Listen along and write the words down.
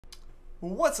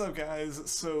What's up, guys?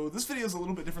 So this video is a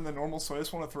little bit different than normal, so I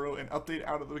just want to throw an update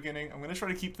out at the beginning. I'm going to try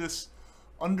to keep this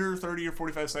under 30 or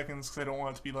 45 seconds because I don't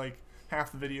want it to be like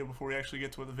half the video before we actually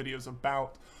get to what the video is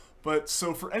about. But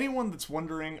so for anyone that's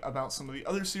wondering about some of the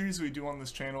other series we do on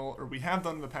this channel, or we have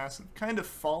done in the past and kind of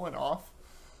fallen off,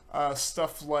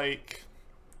 stuff like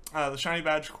the Shiny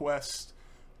Badge Quest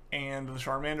and the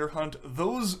Charmander Hunt,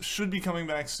 those should be coming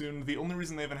back soon. The only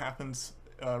reason they haven't happened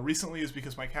recently is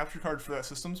because my capture card for that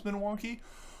system's been wonky.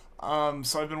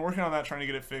 So I've been working on that, trying to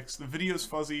get it fixed. The video's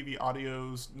fuzzy, the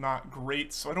audio's not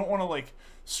great, so I don't want to like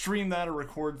stream that or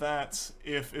record that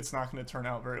if it's not going to turn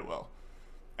out very well.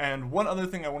 And one other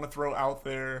thing I want to throw out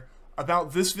there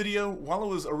about this video, while I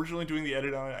was originally doing the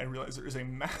edit on it, I realized there is a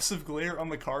massive glare on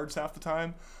the cards half the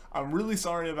time. I'm really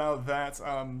sorry about that.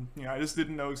 You know, I just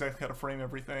didn't know exactly how to frame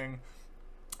everything.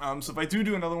 So if I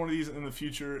do another one of these in the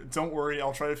future, don't worry,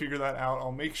 I'll try to figure that out.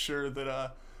 I'll make sure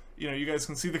that, you know, you guys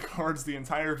can see the cards the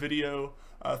entire video.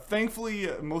 Thankfully,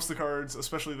 most of the cards,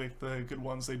 especially like the good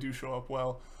ones, they do show up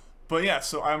well. But yeah,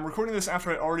 so I'm recording this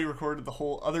after I already recorded the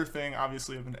whole other thing.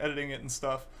 Obviously, I've been editing it and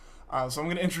stuff. So I'm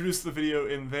going to introduce the video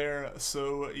in there.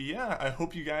 So yeah, I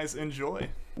hope you guys enjoy.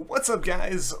 What's up,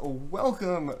 guys?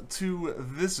 Welcome to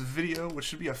this video, which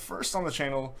should be a first on the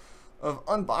channel, of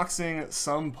unboxing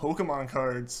some Pokemon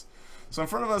cards. So in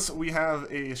front of us we have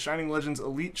a Shining Legends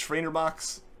Elite Trainer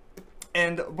box,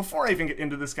 and before I even get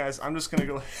into this, guys, I'm just going to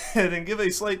go ahead and give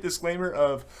a slight disclaimer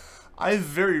of I've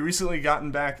very recently gotten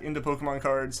back into Pokemon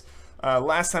cards.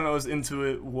 Last time I was into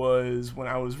it was when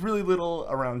I was really little,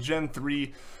 around Gen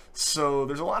 3, so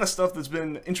there's a lot of stuff that's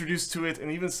been introduced to it,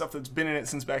 and even stuff that's been in it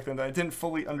since back then that I didn't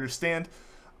fully understand.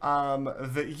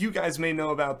 That you guys may know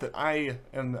about that I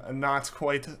am not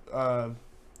quite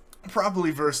properly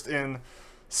versed in.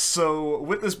 So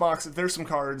with this box, if there's some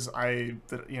cards I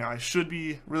should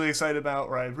be really excited about,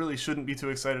 or I really shouldn't be too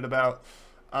excited about,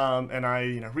 and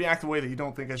I react the way that you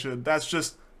don't think I should, that's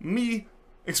just me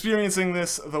experiencing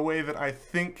this the way that I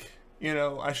think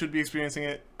I should be experiencing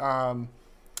it.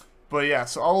 But yeah,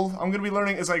 so I'm gonna be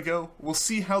learning as I go. We'll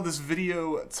see how this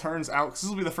video turns out, because this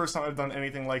will be the first time I've done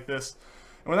anything like this.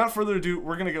 And without further ado,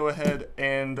 we're going to go ahead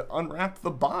and unwrap the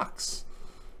box.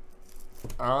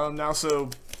 Now,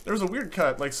 so there was a weird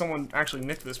cut, like someone actually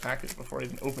nicked this package before I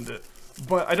even opened it.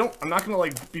 But I'm not going to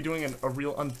like be doing a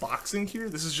real unboxing here.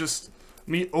 This is just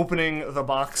me opening the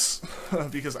box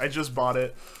because I just bought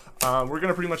it. We're going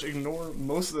to pretty much ignore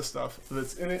most of the stuff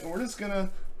that's in it, and we're just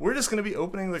going to be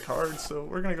opening the cards. So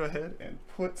we're going to go ahead and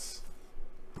put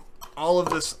all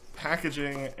of this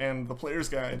packaging and the player's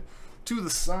guide to the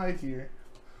side here,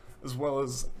 as well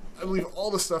as, I believe,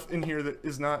 all the stuff in here that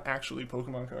is not actually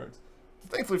Pokemon cards.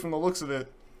 Thankfully, from the looks of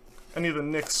it, any of the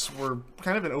nicks were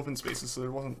kind of in open spaces, so there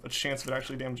wasn't a chance of it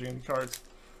actually damaging any cards.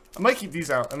 I might keep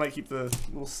these out. I might keep the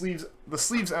little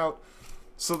sleeves out,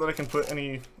 so that I can put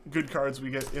any good cards we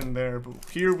get in there. But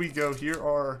here we go. Here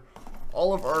are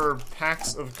all of our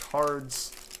packs of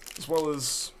cards, as well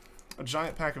as a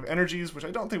giant pack of energies, which I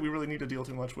don't think we really need to deal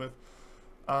too much with.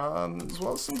 As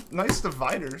well as some nice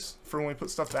dividers for when we put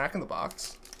stuff back in the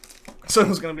box. So it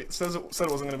was gonna be said it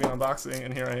wasn't gonna be an unboxing,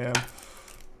 and here I am,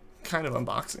 kind of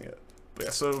unboxing it. But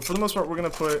yeah, so for the most part, we're gonna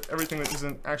put everything that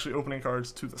isn't actually opening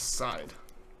cards to the side.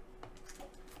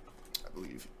 I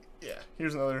believe. Yeah.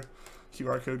 Here's another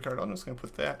QR code card. I'm just gonna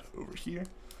put that over here.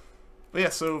 But yeah,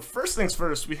 so first things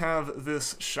first, we have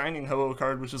this Shining Ho-Oh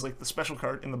card, which is like the special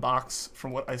card in the box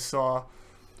from what I saw,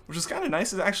 which is kind of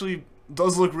nice. It actually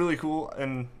does look really cool,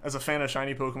 and as a fan of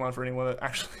shiny Pokemon, for anyone that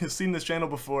actually has seen this channel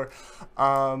before,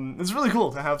 it's really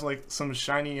cool to have like some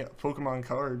shiny Pokemon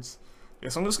cards. Yeah,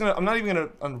 so I'm not even gonna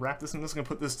unwrap this. I'm just gonna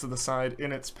put this to the side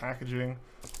in its packaging.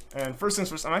 And first things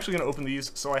first, I'm actually gonna open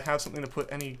these so I have something to put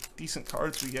any decent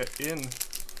cards we get in.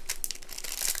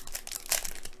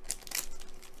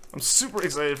 I'm super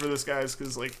excited for this, guys,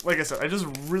 because like I said, I just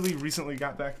really recently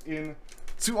got back in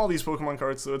to all these Pokemon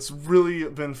cards, so it's really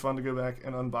been fun to go back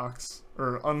and unbox,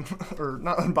 or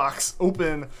not unbox,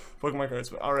 open Pokemon cards.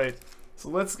 But alright, so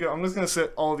let's go. I'm just going to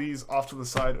set all these off to the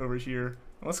side over here,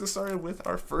 and let's get started with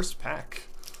our first pack.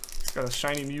 It's got a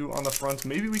Shiny Mew on the front.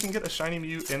 Maybe we can get a Shiny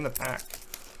Mew in the pack.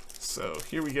 So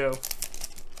here we go.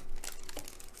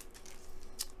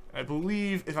 I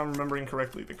believe, if I'm remembering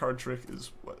correctly, the card trick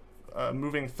is what?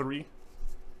 Moving 3?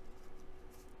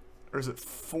 Or is it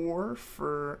 4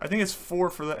 for... I think it's 4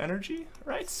 for the energy,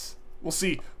 right? We'll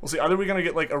see. We'll see. Either we're going to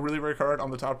get like a really rare card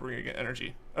on the top, or we're going to get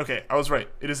energy. Okay, I was right.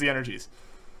 It is the energies.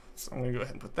 So I'm going to go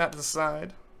ahead and put that to the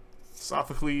side.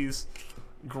 Sophocles,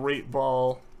 Great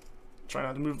Ball. Try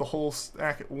not to move the whole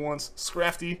stack at once.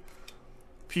 Scrafty,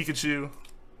 Pikachu,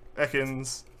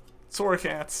 Ekans,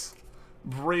 Torracat,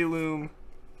 Breloom,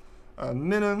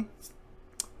 Minun,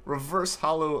 reverse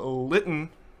hollow Litten,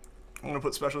 I'm going to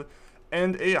put specially,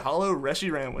 and a hollow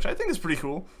Reshiram, which I think is pretty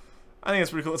cool. I think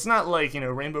it's pretty cool. It's not like, you know,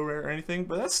 rainbow rare or anything,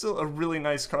 but that's still a really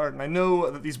nice card. And I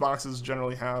know that these boxes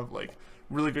generally have like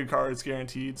really good cards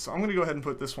guaranteed, so I'm going to go ahead and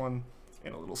put this one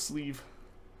in a little sleeve.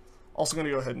 Also going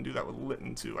to go ahead and do that with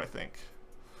Litten too, I think.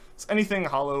 So anything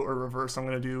hollow or reverse I'm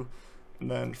going to do,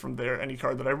 and then from there, any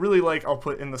card that I really like, I'll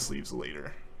put in the sleeves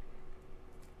later.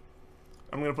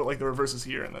 I'm going to put like the reverses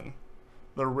here, and then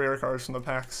the rare cards from the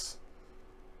packs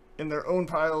in their own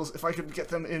piles, if I could get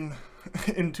them in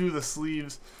into the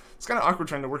sleeves. It's kind of awkward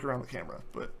trying to work around the camera,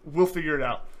 but we'll figure it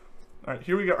out. Alright,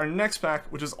 here we got our next pack,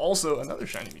 which is also another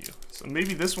Shiny Mew. So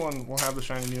maybe this one will have the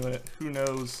Shiny Mew in it. Who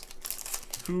knows?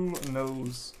 Who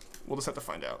knows? We'll just have to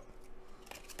find out.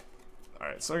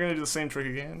 Alright, so we're going to do the same trick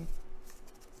again.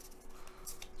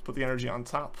 Let's put the energy on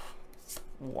top.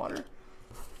 Water. And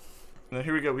then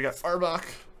here we go. We got Arbok,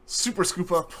 Super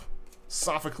Scoop Up,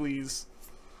 Sophocles,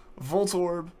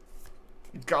 Voltorb,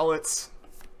 Golett,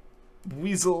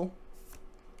 Weasel,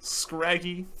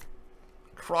 Scraggy,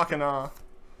 Croconaw,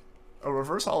 a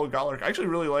reverse hollow Golurk. I actually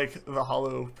really like the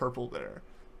hollow purple there.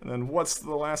 And then what's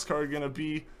the last card gonna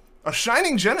be? A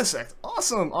Shining Genesect.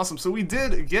 Awesome, awesome. So we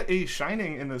did get a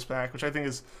Shining in this pack, which I think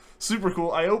is super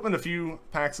cool. I opened a few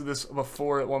packs of this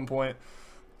before at one point,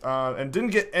 and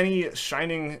didn't get any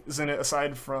Shinings in it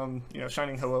aside from, you know,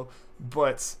 Shining Ho-Oh,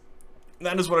 but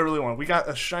that is what I really want. We got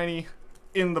a Shiny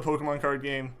in the Pokemon card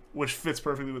game, which fits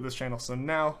perfectly with this channel. So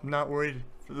now I'm not worried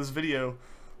for this video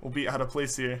will be out of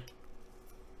place here.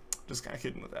 Just kind of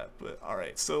kidding with that, but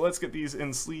alright. So let's get these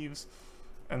in sleeves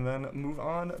and then move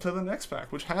on to the next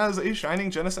pack, which has a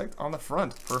Shining Genesect on the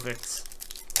front.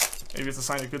 Perfect. Maybe it's a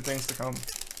sign of good things to come.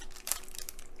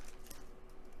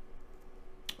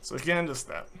 So again, just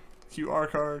that QR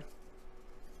card.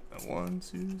 And 1,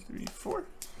 2, 3, 4.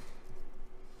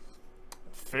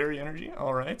 Fairy Energy,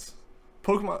 alright.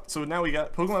 Pokemon, so now we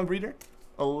got Pokemon Breeder,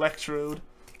 Electrode,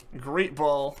 Great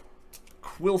Ball,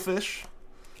 Quillfish,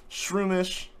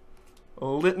 Shroomish,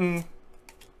 Litten,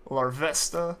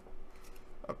 Larvesta,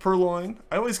 Purloin.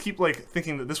 I always keep like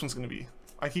thinking that this one's going to be,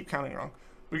 I keep counting wrong.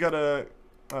 We got a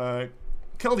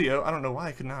Keldeo. I don't know why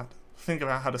I could not think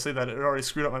about how to say that. It already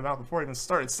screwed up my mouth before I even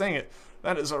started saying it.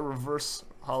 That is our reverse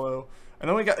hollow. And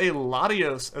then we got a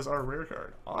Latios as our rare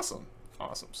card. Awesome.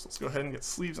 Awesome. So let's go ahead and get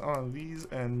sleeves on these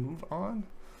and move on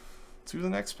to the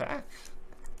next pack.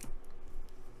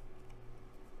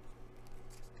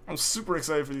 I'm super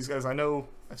excited for these guys. I know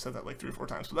I've said that like 3 or 4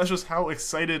 times, but that's just how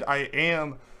excited I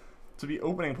am to be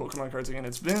opening Pokemon cards again.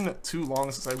 It's been too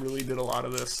long since I really did a lot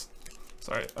of this.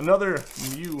 Sorry, another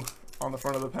Mew on the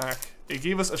front of the pack. It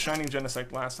gave us a Shining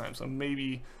Genesect last time, so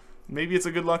maybe it's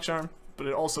a good luck charm, but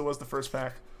it also was the first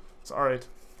pack. So alright.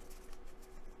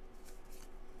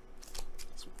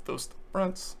 Those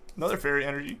fronts. Another Fairy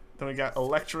Energy. Then we got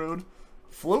Electrode,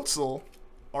 Floatzel,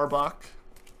 Arbok,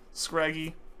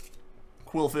 Scraggy,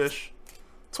 Quillfish,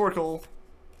 Torkoal,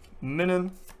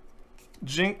 Minun,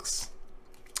 Jinx,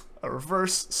 a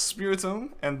reverse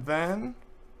Spiritomb, and then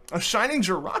a Shining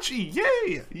Jirachi.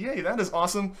 Yay! Yay, that is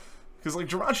awesome. Because like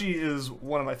Jirachi is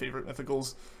one of my favorite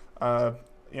mythicals.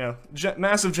 You know,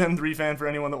 massive Gen 3 fan for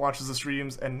anyone that watches the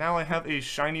streams, and now I have a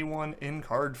shiny one in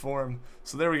card form.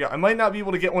 So there we go. I might not be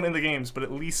able to get one in the games, but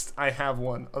at least I have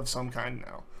one of some kind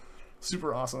now.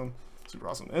 Super awesome. Super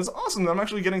awesome. And it's awesome that I'm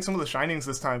actually getting some of the Shinings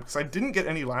this time, because I didn't get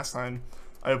any last time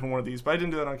I opened one of these, but I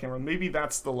didn't do that on camera. Maybe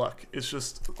that's the luck. It's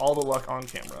just all the luck on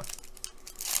camera.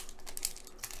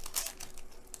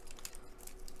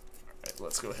 Alright,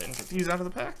 let's go ahead and get these out of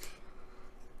the pack.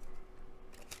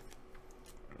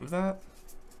 Remove that.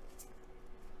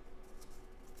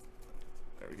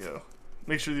 There we go.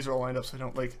 Make sure these are all lined up so I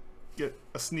don't like get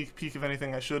a sneak peek of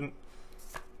anything I shouldn't.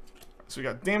 So we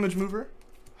got Damage Mover,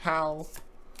 Howl,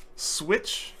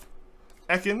 Switch,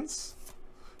 Ekans,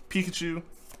 Pikachu,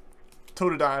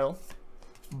 Totodile,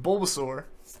 Bulbasaur,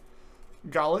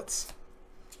 Golett,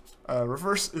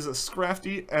 reverse is a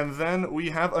Scrafty, and then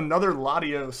we have another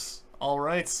Latios.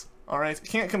 Alright, alright,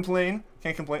 can't complain,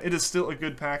 can't complain. It is still a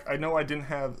good pack. I know I didn't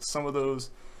have some of those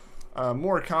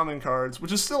more common cards,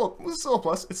 which is still a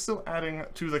plus. It's still adding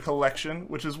to the collection,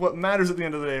 which is what matters at the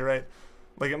end of the day, right?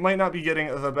 Like, it might not be getting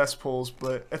the best pulls,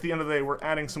 but at the end of the day, we're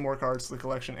adding some more cards to the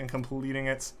collection and completing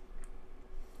it.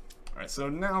 Alright, so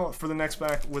now for the next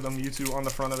pack with a Mewtwo on the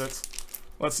front of it.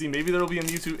 Let's see, maybe there'll be a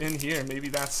Mewtwo in here.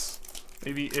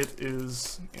 Maybe it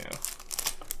is, you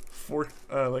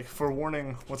know, like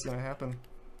forewarning what's going to happen.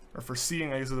 Or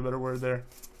foreseeing, I guess is a better word there.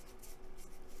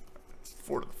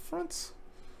 4 to the front.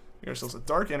 We got ourselves a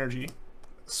Dark Energy,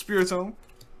 Spiritomb,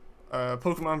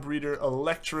 Pokemon Breeder,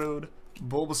 Electrode,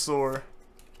 Bulbasaur,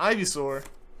 Ivysaur,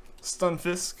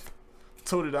 Stunfisk,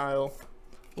 Totodile,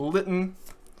 Litten.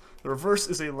 The reverse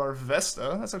is a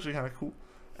Larvesta. That's actually kind of cool.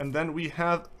 And then we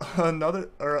have another,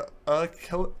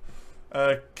 Keldeo.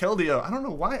 I don't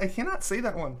know why. I cannot say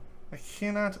that one. I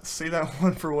cannot say that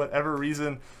one for whatever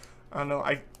reason. I don't know.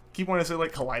 I keep wanting to say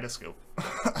like Kaleidoscope.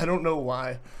 I don't know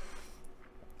why.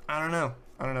 I don't know.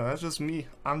 That's just me.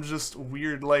 I'm just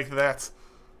weird like that.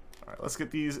 Alright, let's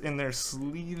get these in their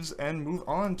sleeves and move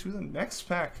on to the next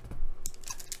pack.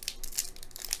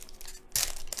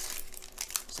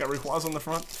 It's got Rayquaza on the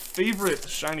front. Favorite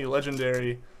shiny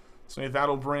legendary. So maybe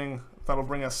that'll bring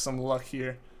us some luck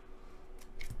here.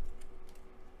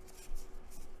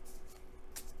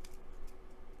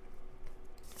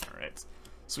 Alright.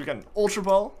 So we got an Ultra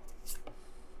Ball.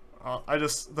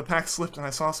 The pack slipped and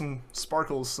I saw some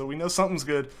sparkles, so we know something's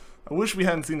good. I wish we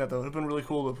hadn't seen that though. It would have been really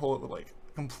cool to pull it with like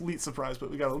complete surprise.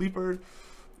 But we got a Leopard.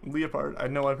 I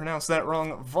know I pronounced that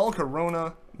wrong.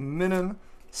 Volcarona, Minun,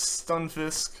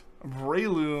 Stunfisk,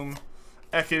 Breloom,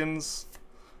 Ekans,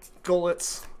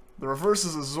 Gullet. The reverse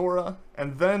is a Zora,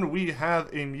 and then we have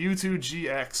a Mewtwo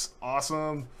GX.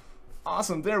 Awesome.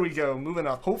 Awesome. There we go. Moving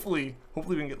up. Hopefully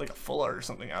we can get like a full art or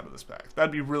something out of this pack.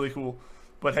 That'd be really cool.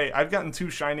 But hey, I've gotten 2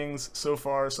 Shinings so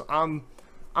far, so I'm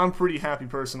pretty happy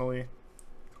personally.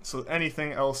 So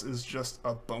anything else is just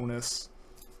a bonus.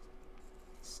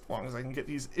 As long as I can get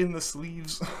these in the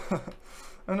sleeves. I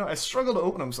don't know, I struggle to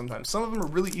open them sometimes. Some of them are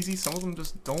really easy, some of them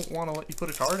just don't want to let you put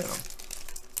a card in them.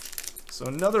 So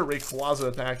another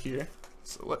Rayquaza pack here.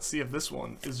 So let's see if this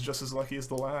one is just as lucky as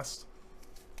the last.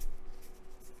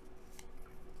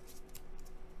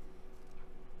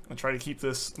 I'll try to keep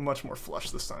this much more flush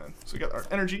this time. So we got our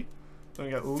Energy, then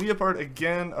we got Leopard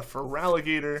again, a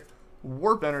Feraligatr,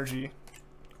 Warp Energy,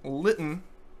 Litten,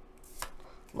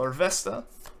 Larvesta,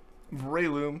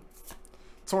 Breloom,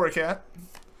 Torracat,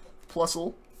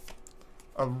 Plusle,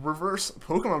 a reverse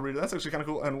Pokemon breeder. That's actually kind of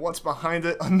cool. And what's behind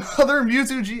it? Another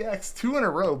Mewtwo GX, 2 in a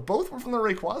row. Both were from the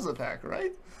Rayquaza pack,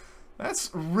 right?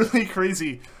 That's really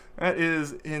crazy. That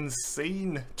is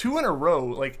insane. 2 in a row.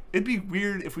 Like, it'd be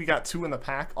weird if we got 2 in the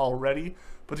pack already,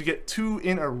 but to get 2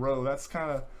 in a row, it's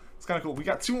kind of cool. We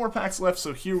got 2 more packs left,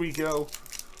 so here we go.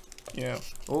 You know,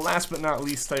 last but not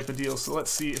least type of deal. So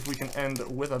let's see if we can end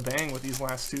with a bang with these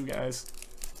last 2 guys.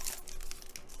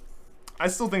 I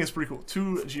still think it's pretty cool.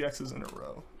 2 GXs in a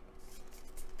row.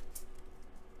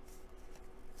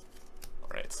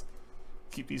 Alright.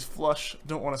 Keep these flush.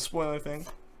 Don't want to spoil anything.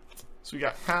 So we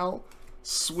got Hal,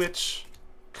 Switch,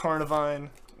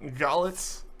 Carnivine,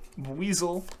 Golett,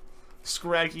 Weasel,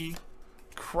 Scraggy,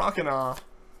 Croconaw,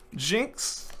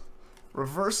 Jinx,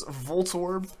 Reverse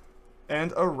Voltorb,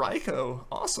 and a Raikou.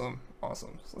 Awesome.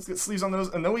 Awesome. So let's get sleeves on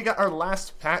those. And then we got our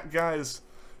last pack, guys.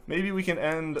 Maybe we can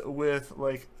end with,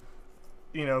 like,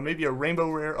 you know, maybe a Rainbow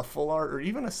Rare, a Full Art, or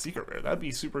even a Secret Rare. That'd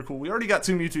be super cool. We already got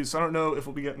 2 Mewtwo, so I don't know if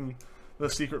we'll be getting the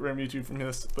Secret Rare Mewtwo from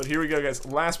this. But here we go, guys.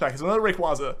 Last pack is another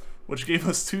Rayquaza, which gave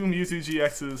us 2 Mewtwo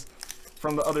GXs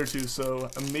from the other 2. So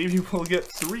maybe we'll get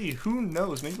 3. Who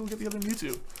knows? Maybe we'll get the other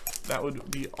Mewtwo. That would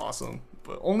be awesome.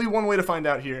 But only one way to find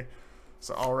out here.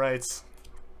 So, alright.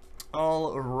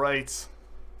 Alright.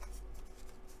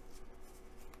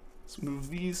 Let's move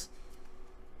these.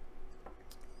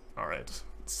 Alright.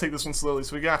 Let's take this one slowly.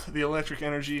 So we got the Electric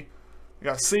Energy. We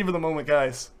got Savor the Moment,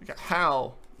 guys. We got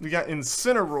Hal. We got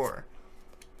Incineroar.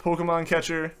 Pokemon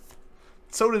Catcher.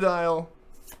 Totodile.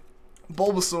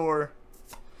 Bulbasaur.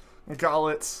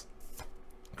 Golett.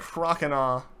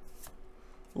 Croconaw.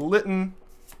 Litten.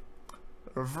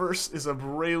 Reverse is a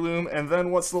Breloom. And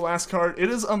then what's the last card? It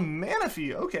is a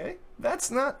Manaphy. Okay.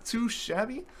 That's not too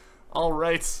shabby.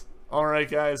 Alright. Alright,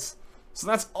 guys. So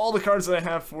that's all the cards that I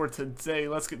have for today.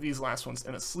 Let's get these last ones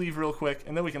in a sleeve real quick,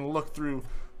 and then we can look through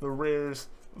the rares,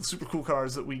 the super cool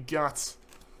cards that we got.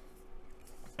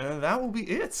 And that will be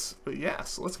it. But yeah,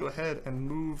 so let's go ahead and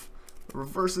move the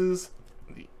reverses,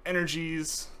 the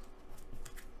energies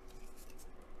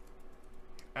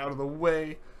out of the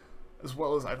way, as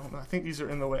well as, I don't know, I think these are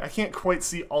in the way. I can't quite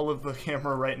see all of the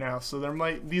camera right now, so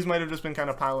these might have just been kind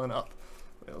of piling up.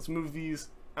 Let's move these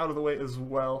out of the way as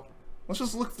well. Let's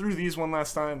just look through these one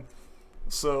last time.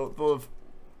 So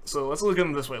let's look at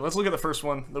them this way. Let's look at the first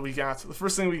one that we got. The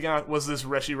first thing we got was this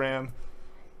Reshiram,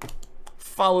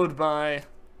 followed by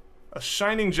a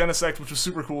Shining Genesect, which was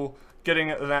super cool, getting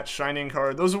that Shining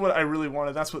card. Those are what I really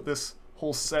wanted. That's what this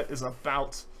whole set is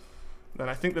about. Then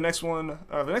I think the next one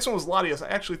was Latias. I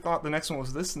actually thought the next one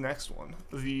was this next one,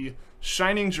 the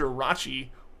Shining Jirachi,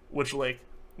 which, like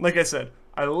I said,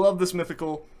 I love this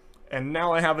mythical. And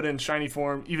now I have it in shiny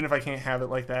form, even if I can't have it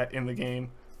like that in the game.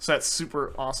 So that's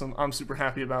super awesome. I'm super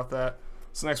happy about that.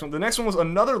 So next one. The next one was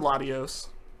another Latios,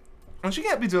 which you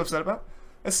can't be too upset about.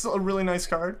 It's still a really nice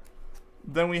card.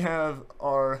 Then we have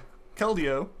our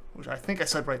Keldeo, which I think I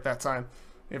said right that time.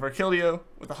 We have our Keldeo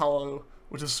with the holo,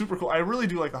 which is super cool. I really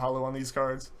do like the holo on these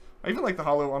cards. I even like the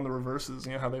holo on the reverses,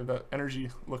 you know, how they have that energy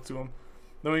look to them.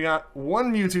 Then we got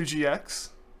one Mewtwo GX,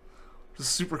 which is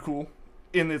super cool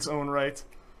in its own right,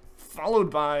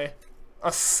 followed by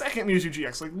a second Mewtwo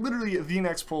GX, like literally the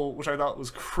next pull, which I thought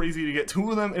was crazy to get two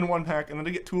of them in one pack, and then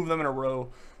to get two of them in a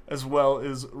row as well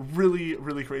is really,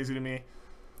 really crazy to me.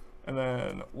 And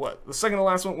then, what? The second to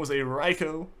last one was a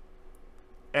Raikou,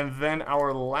 and then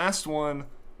our last one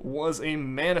was a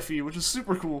Manaphy, which is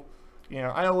super cool. You know,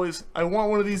 I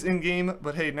want one of these in-game,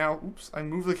 but hey, now, oops, I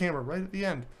moved the camera right at the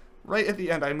end. Right at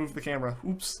the end, I moved the camera.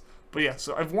 Oops. But yeah,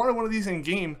 so I've wanted one of these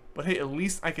in-game, but hey, at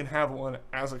least I can have one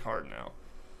as a card now.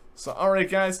 So, alright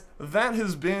guys, that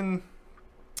has been...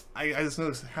 I just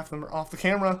noticed half of them are off the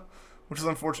camera, which is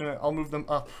unfortunate. I'll move them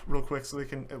up real quick so they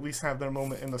can at least have their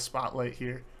moment in the spotlight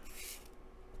here.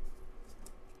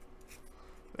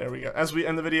 There we go, as we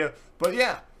end the video. But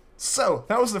yeah, so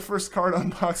that was the first card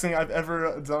unboxing I've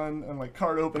ever done, and like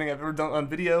card opening I've ever done on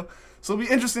video. So it'll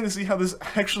be interesting to see how this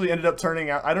actually ended up turning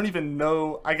out. I don't even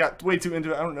know, I got way too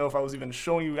into it. I don't know if I was even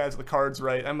showing you guys the cards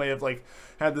right. I may have like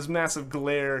had this massive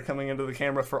glare coming into the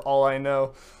camera for all I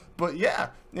know. But yeah,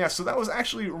 so that was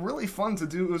actually really fun to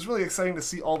do. It was really exciting to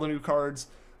see all the new cards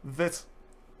that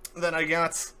I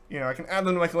got. You know, I can add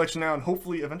them to my collection now, and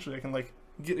hopefully eventually I can like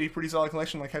get a pretty solid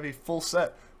collection, like have a full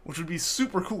set, which would be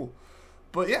super cool.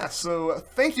 But yeah, so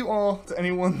thank you all to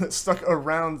anyone that stuck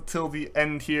around till the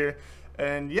end here.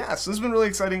 And yeah, so this has been really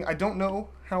exciting. I don't know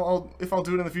if I'll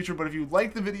do it in the future, but if you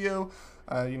liked the video,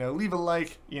 you know, leave a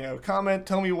like, you know, comment,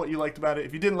 tell me what you liked about it.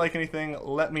 If you didn't like anything,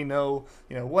 let me know,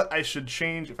 you know, what I should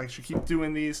change, if I should keep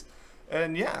doing these.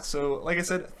 And yeah, so like I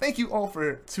said, thank you all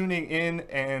for tuning in,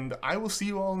 and I will see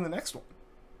you all in the next one.